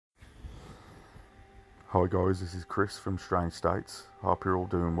Hi guys, this is Chris from Strange States. Hope you're all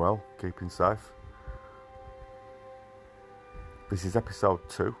doing well, keeping safe. This is episode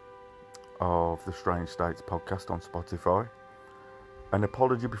 2 of the Strange States podcast on Spotify. An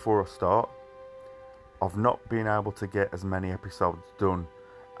apology before I start. I've not been able to get as many episodes done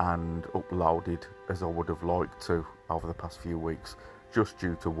and uploaded as I would have liked to over the past few weeks, just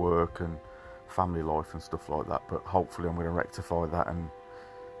due to work and family life and stuff like that, but hopefully I'm going to rectify that and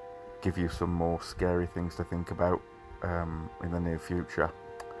give you some more scary things to think about in the near future.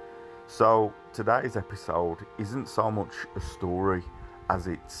 So today's episode isn't so much a story as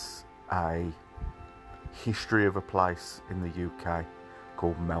it's a history of a place in the UK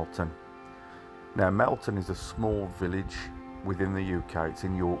called Melton. Now Melton is a small village within the UK. It's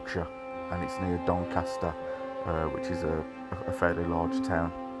in Yorkshire and it's near Doncaster, which is a fairly large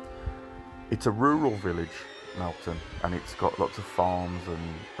town. It's a rural village, Melton, and it's got lots of farms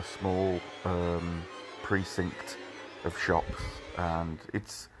and a small precinct of shops, and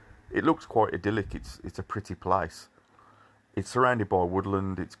it looks quite idyllic. It's a pretty place. It's surrounded by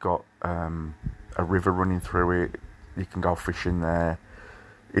woodland. It's got a river running through it. You can go fishing there.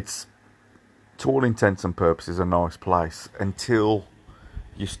 It's, to all intents and purposes, a nice place until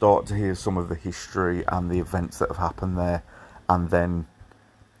you start to hear some of the history and the events that have happened there, and then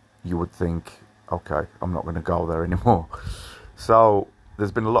you would think, okay, I'm not going to go there anymore. So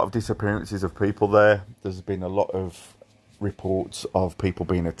there's been a lot of disappearances of people there. There's been a lot of reports of people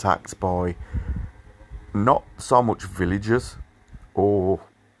being attacked by not so much villagers, or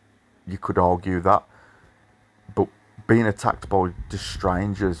you could argue that, but being attacked by just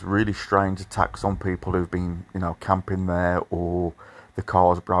strangers, really strange attacks on people who've been, camping there, or the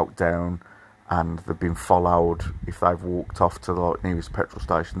cars broke down and they've been followed. If they've walked off to the nearest petrol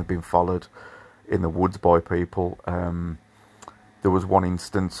station, they've been followed in the woods by people. There was one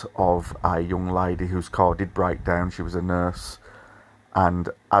instance of a young lady whose car did break down. She was a nurse, and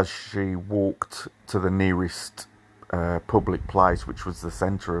as she walked to the nearest public place, which was the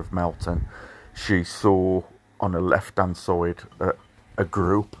centre of Melton, she saw on the left-hand side a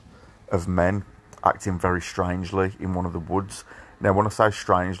group of men acting very strangely in one of the woods. Now, when I say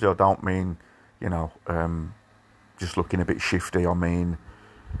strangely, I don't mean, just looking a bit shifty. I mean,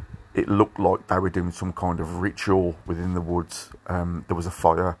 it looked like they were doing some kind of ritual within the woods. There was a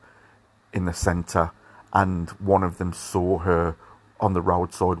fire in the centre, and one of them saw her on the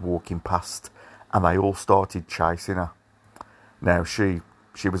roadside walking past, and they all started chasing her. Now she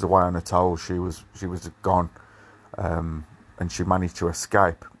was away on her toes. She was gone, and she managed to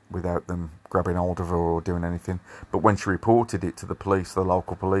escape without them grabbing hold of her or doing anything. But when she reported it to the police, the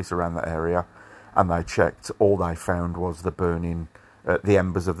local police around that area, and they checked, all they found was the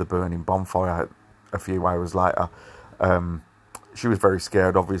embers of the burning bonfire a few hours later. She was very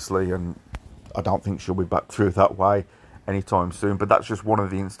scared, obviously, and I don't think she'll be back through that way anytime soon. But that's just one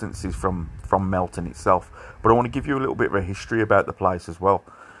of the instances from Melton itself. But I want to give you a little bit of a history about the place as well.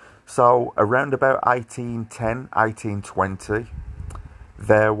 So around about 1810, 1820,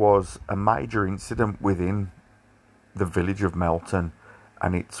 there was a major incident within the village of Melton,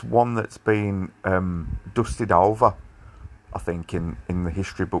 and it's one that's been dusted over, I think, in the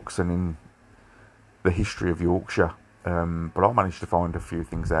history books and in the history of Yorkshire. But I managed to find a few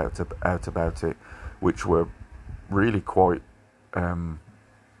things out about it, which were really quite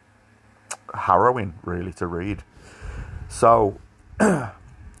harrowing, really, to read. So,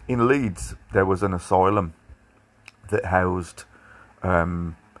 in Leeds, there was an asylum that housed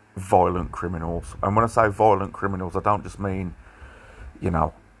violent criminals. And when I say violent criminals, I don't just mean,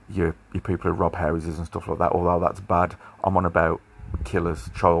 your people who rob houses and stuff like that, although that's bad. I'm on about killers,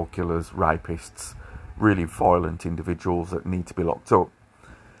 child killers, rapists, really violent individuals that need to be locked up.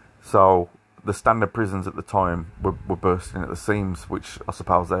 So the standard prisons at the time were bursting at the seams, which I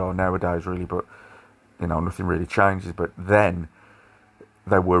suppose they are nowadays, really, but nothing really changes. But then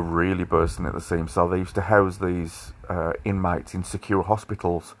they were really bursting at the seams, so they used to house these inmates in secure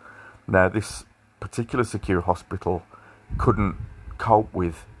hospitals. Now, this particular secure hospital couldn't cope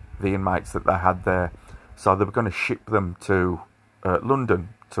with the inmates that they had there, so they were going to ship them to London,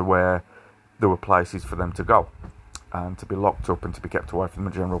 to where there were places for them to go and to be locked up and to be kept away from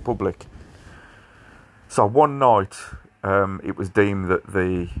the general public. So one night, it was deemed that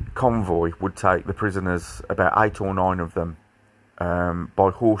the convoy would take the prisoners, about 8 or 9 of them,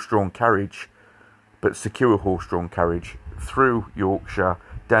 by horse-drawn carriage, but secure horse-drawn carriage, through Yorkshire,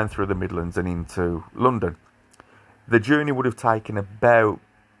 down through the Midlands and into London. The journey would have taken about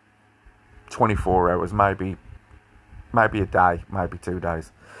 24 hours, maybe a day, maybe 2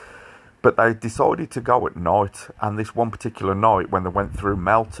 days. But they decided to go at night, and this one particular night, when they went through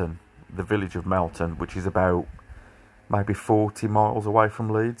Melton, the village of Melton, which is about maybe 40 miles away from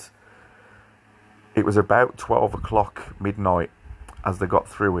Leeds. It was about 12 o'clock midnight as they got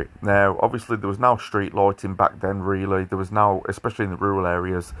through it. Now, obviously, there was no street lighting back then, really. There was no, especially in the rural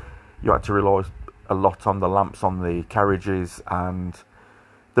areas, you had to rely a lot on the lamps on the carriages, and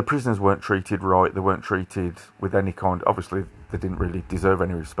the prisoners weren't treated right. They weren't treated with any kind, obviously, they didn't really deserve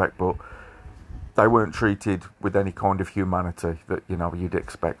any respect, but they weren't treated with any kind of humanity that, you know, you'd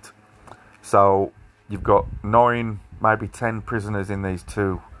expect. So, you've got 9, maybe 10 prisoners in these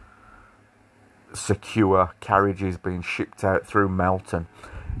 2 secure carriages being shipped out through Melton.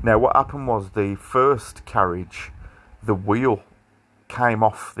 Now, what happened was the first carriage, the wheel came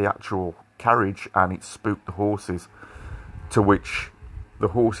off the actual carriage and it spooked the horses, to which the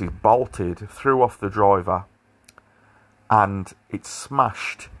horses bolted, threw off the driver, and it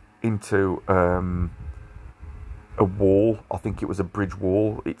smashed into a wall. I think it was a bridge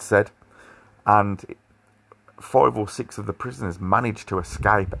wall, it said, and 5 or 6 of the prisoners managed to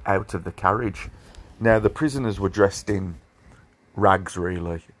escape out of the carriage. Now, the prisoners were dressed in rags,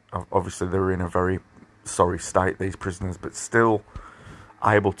 really. Obviously, they were in a very sorry state, these prisoners, but still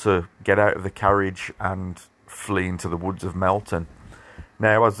able to get out of the carriage and flee into the woods of Melton.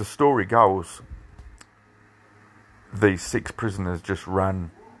 Now, as the story goes, these 6 prisoners just ran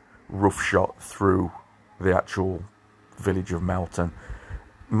roughshod through the actual village of Melton.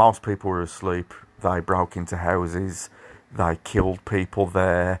 Most people were asleep. They broke into houses. They killed people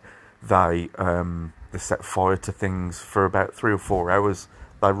there. They set fire to things for about 3 or 4 hours.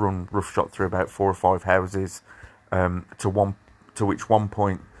 They run roughshod through about 4 or 5 houses. To which one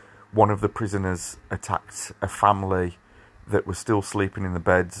point, one of the prisoners attacked a family that was still sleeping in the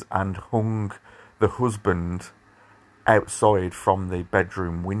beds and hung the husband outside from the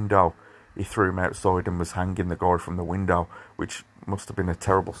bedroom window. He threw him outside and was hanging the guy from the window, which must have been a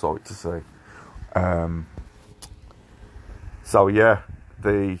terrible sight to see. So yeah,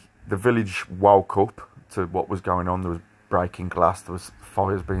 the village woke up to what was going on. There was breaking glass, there was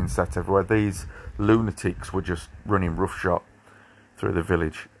fires being set everywhere. These lunatics were just running roughshod through the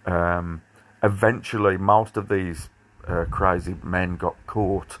village. Eventually, most of these crazy men got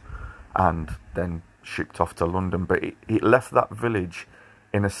caught and then shipped off to London, but it left that village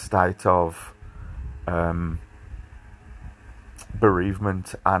in a state of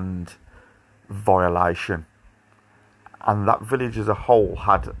bereavement and violation. And that village as a whole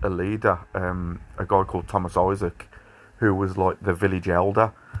had a leader, a guy called Thomas Isaac, who was like the village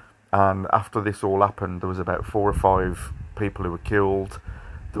elder. And after this all happened, there was about 4 or 5 people who were killed.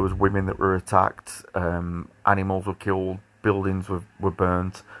 There was women that were attacked, animals were killed, buildings were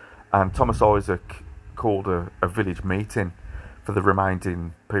burnt. And Thomas Isaac called a village meeting for the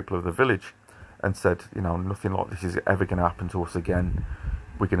remaining people of the village and said, you know, nothing like this is ever going to happen to us again.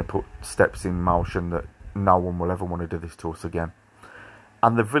 We're going to put steps in motion that no one will ever want to do this to us again.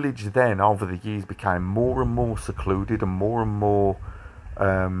 And the village then, over the years, became more and more secluded and more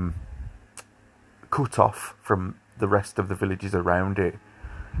cut off from the rest of the villages around it,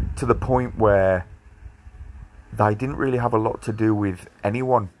 to the point where they didn't really have a lot to do with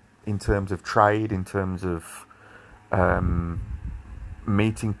anyone in terms of trade, in terms of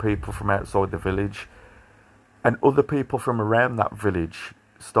meeting people from outside the village. And other people from around that village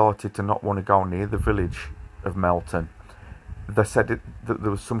started to not want to go near the village of Melton. They said that there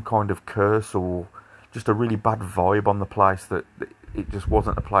was some kind of curse or just a really bad vibe on the place, that it just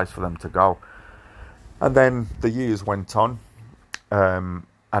wasn't a place for them to go. And then the years went on, and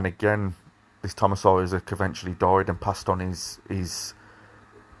again, this Thomas Isaac eventually died and passed on his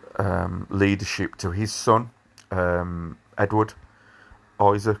leadership to his son, Edward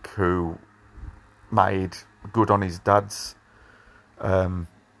Isaac, who made good on his dad's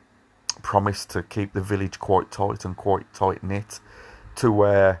promise to keep the village quite tight and quite tight-knit, to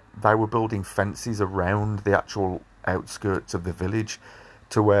where they were building fences around the actual outskirts of the village,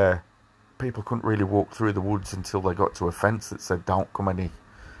 to where people couldn't really walk through the woods until they got to a fence that said, don't come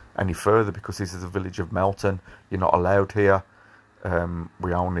any further, because this is the village of Melton, you're not allowed here,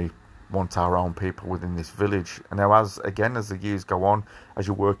 we only want our own people within this village. And now, as the years go on, as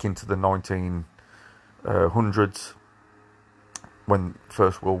you work into the 1900s, when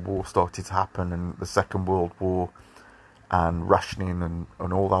First World War started to happen, and the Second World War, and rationing and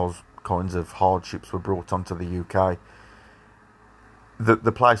all those kinds of hardships were brought onto the UK,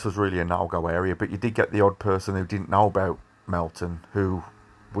 the place was really a no-go area. But you did get the odd person who didn't know about Melton, who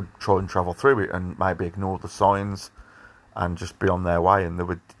would try and travel through it and maybe ignore the signs and just be on their way. And there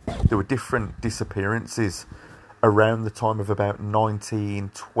were different disappearances around the time of about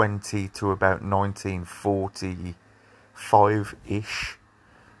 1920 to about 1945-ish.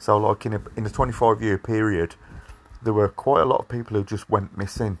 So, like in a 25-year period, there were quite a lot of people who just went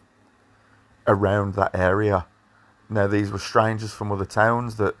missing around that area. Now, these were strangers from other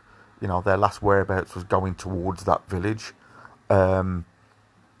towns that, their last whereabouts was going towards that village, and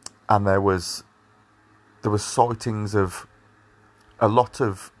there was sightings of a lot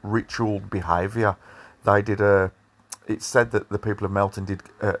of ritual behaviour. It's said that the people of Melton did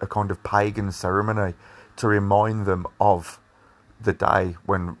a kind of pagan ceremony to remind them of the day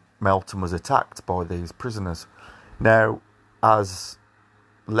when Melton was attacked by these prisoners. Now, as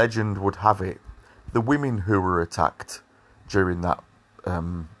legend would have it, the women who were attacked during that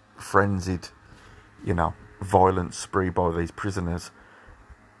frenzied, violent spree by these prisoners,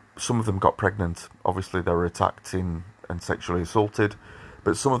 some of them got pregnant. Obviously, they were attacked and sexually assaulted,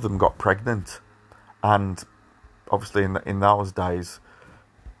 but some of them got pregnant. And obviously, in those days,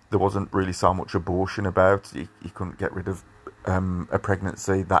 there wasn't really so much abortion about. You couldn't get rid of a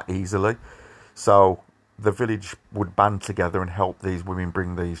pregnancy that easily. So the village would band together and help these women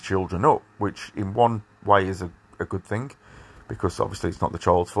bring these children up, which in one way is a good thing, because obviously it's not the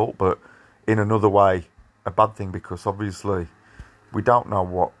child's fault, but in another way, a bad thing, because obviously we don't know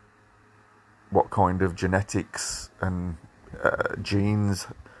what kind of genetics and genes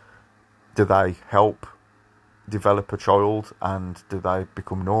do they help develop a child, and do they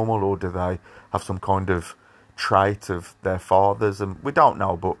become normal, or do they have some kind of trait of their fathers, and we don't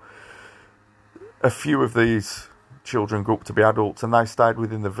know. But a few of these children grew up to be adults, and they stayed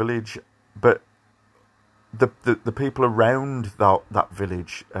within the village. But the people around that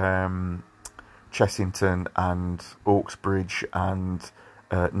village, Chessington and Hawksbridge and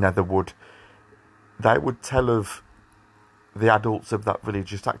Netherwood, they would tell of the adults of that village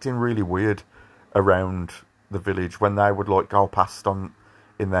just acting really weird around the village. When they would go past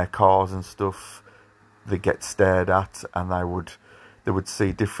in their cars and stuff, they get stared at, and they would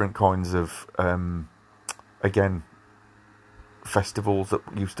see different kinds of again festivals that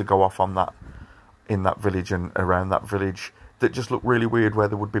used to go off in that village and around that village that just looked really weird, where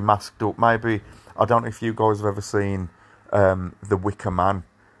they would be masked up. Maybe, I don't know if you guys have ever seen The Wicker Man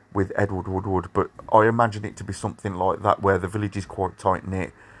with Edward Woodward, but I imagine it to be something like that, where the village is quite tight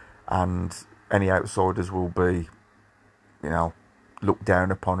knit and any outsiders will be, looked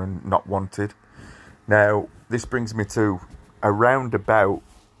down upon and not wanted. Now, this brings me to around about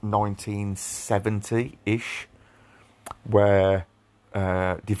 1970-ish, where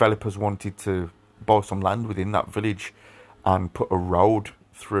developers wanted to buy some land within that village and put a road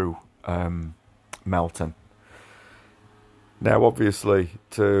through Melton. Now, obviously,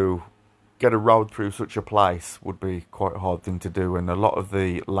 to get a road through such a place would be quite a hard thing to do, and a lot of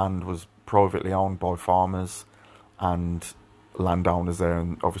the land was privately owned by farmers and landowners there.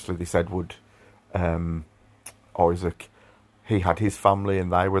 And obviously, this Edward Isaac, he had his family,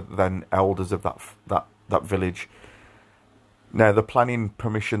 and they were then elders of that village. Now, the planning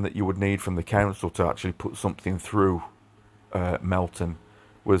permission that you would need from the council to actually put something through Melton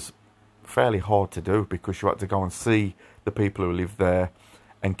was fairly hard to do, because you had to go and see the people who lived there,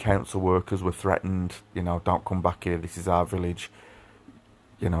 and council workers were threatened, don't come back here, this is our village,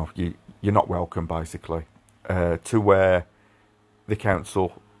 you're not welcome, basically, to where the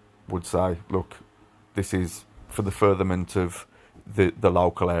council would say, look, this is for the furtherment of the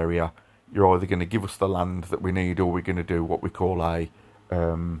local area. You're either going to give us the land that we need, or we're going to do what we call an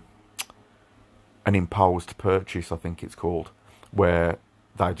imposed purchase, I think it's called, where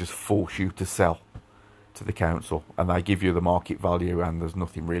they just force you to sell to the council, and they give you the market value, and there's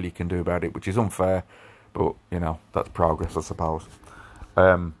nothing really you can do about it, which is unfair, but that's progress, I suppose.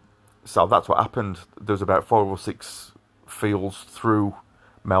 So that's what happened. There's about 5 or 6 fields through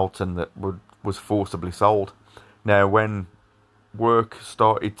Melton that was forcibly sold. Now, when work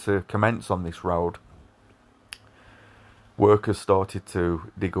started to commence on this road, workers started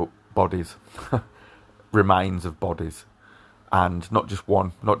to dig up bodies, remains of bodies, and not just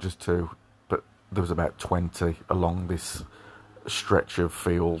one, not just two, but there was about 20 along this stretch of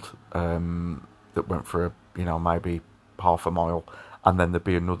field that went for maybe half a mile, and then there'd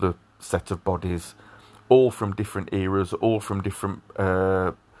be another set of bodies, all from different eras, all from different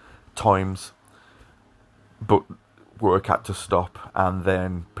times, but work had to stop, and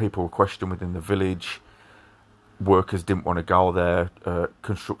then people were questioned within the village. Workers didn't want to go there,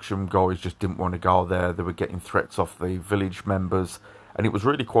 construction guys just didn't want to go there. They were getting threats off the village members, and it was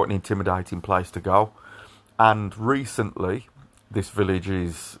really quite an intimidating place to go. And recently, this village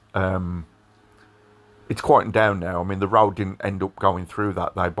is it's quieting down now. I mean, the road didn't end up going through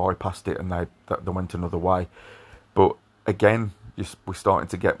that. They bypassed it and they went another way. But again, we're starting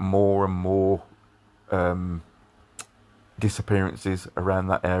to get more and more disappearances around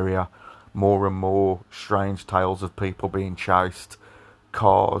that area, more and more strange tales of people being chased,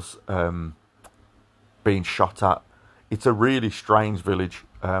 cars being shot at. It's a really strange village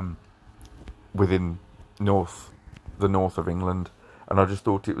within the north of England, and I just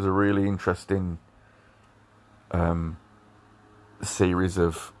thought it was a really interesting series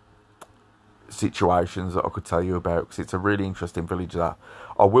of situations that I could tell you about, because it's a really interesting village. That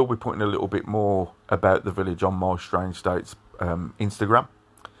I will be putting a little bit more about the village on my Strange States Instagram,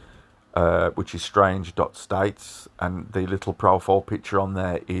 which is strange.states, and the little profile picture on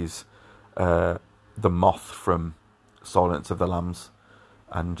there is the moth from Silence of the Lambs,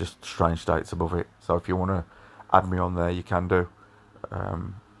 and just Strange States above it. So if you want to add me on there, you can do.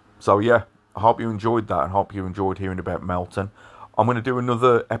 So yeah, I hope you enjoyed that, and hope you enjoyed hearing about Melton. I'm going to do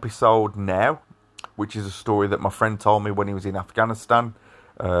another episode now, which is a story that my friend told me when he was in Afghanistan,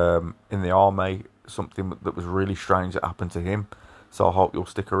 in the army, something that was really strange that happened to him. So I hope you'll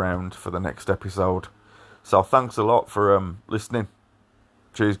stick around for the next episode. So thanks a lot for listening.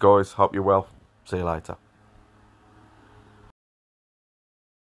 Cheers, guys. Hope you're well. See you later.